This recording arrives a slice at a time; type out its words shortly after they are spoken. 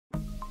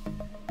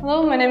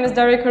Hello, my name is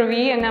Daria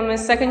Kurvi and I'm a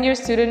second-year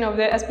student of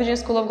the SPG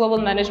School of Global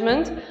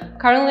Management.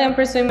 Currently, I'm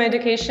pursuing my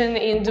education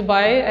in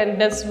Dubai,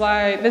 and that's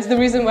the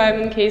reason why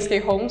I'm in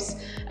KSK Homes.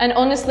 And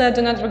honestly, I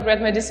do not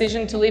regret my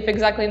decision to live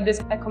exactly in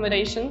this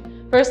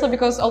accommodation. Firstly,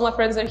 because all my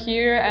friends are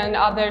here and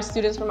other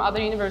students from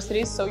other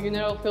universities, so you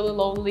never feel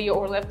lonely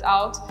or left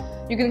out.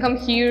 You can come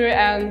here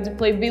and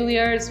play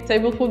billiards,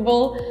 table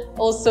football,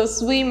 also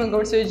swim and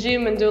go to a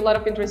gym and do a lot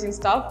of interesting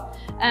stuff.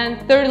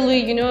 And thirdly,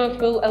 you don't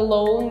feel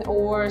alone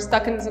or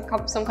stuck in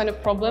some kind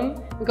of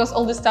problem, because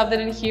all the staff that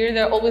are in here,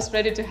 they're always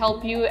ready to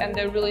help you and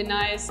they're really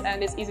nice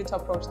and it's easy to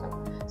approach them.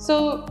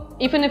 So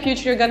if in the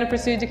future you're gonna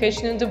pursue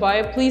education in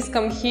Dubai, please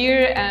come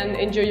here and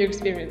enjoy your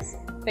experience.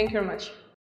 Thank you very much.